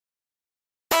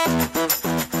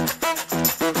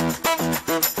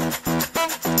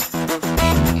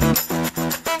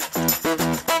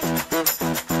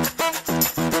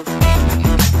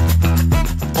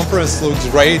Conference looks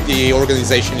great, the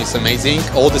organization is amazing,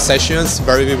 all the sessions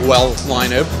very well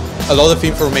lined up, a lot of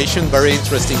information, very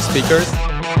interesting speakers.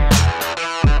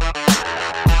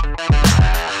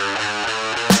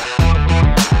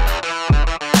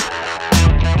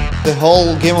 The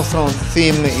whole Game of Thrones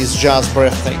theme is just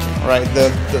breathtaking, right? The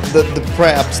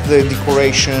preps, the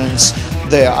decorations,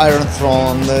 the Iron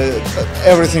Throne,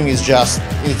 everything is just,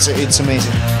 it's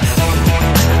amazing.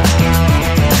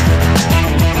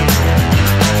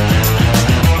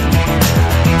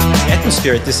 The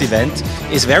atmosphere at this event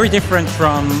is very different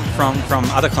from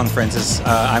other conferences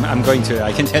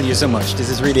I can tell you so much. This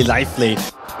is really lively.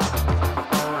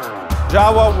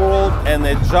 Java world and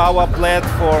a Java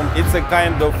platform, it's a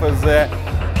kind of the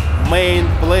main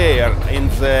player in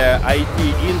the IT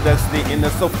industry, in the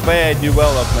software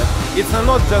development. It's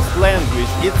not just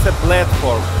language, it's a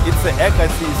platform, it's an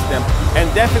ecosystem. And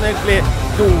definitely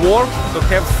to work, to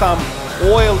have some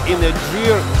oil in a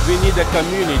jar, we need a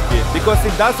community, because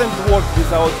it doesn't work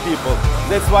without people.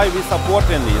 That's why we're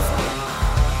supporting this.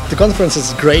 The conference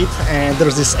is great, and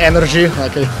there's this energy,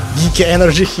 like a geeky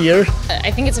energy here. I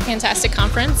think it's a fantastic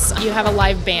conference. You have a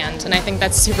live band, and I think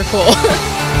that's super cool.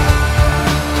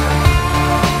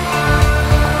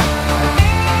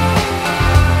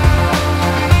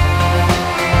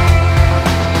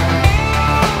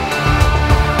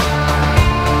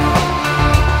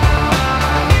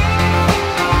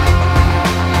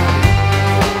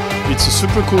 It's a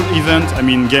super cool event. I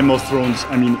mean, Game of Thrones.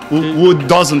 I mean, who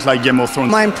doesn't like Game of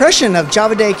Thrones? My impression of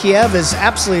JavaDay Kyiv is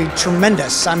absolutely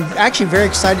tremendous. I'm actually very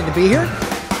excited to be here.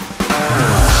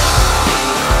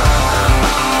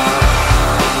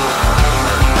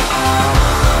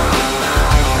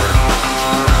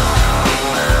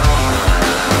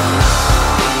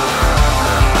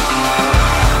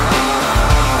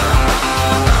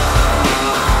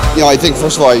 I think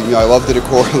first of all, I love the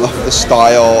decor, I love the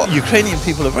style. Ukrainian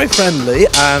people are very friendly,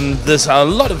 and there's a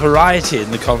lot of variety in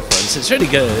the conference. It's really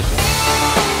good.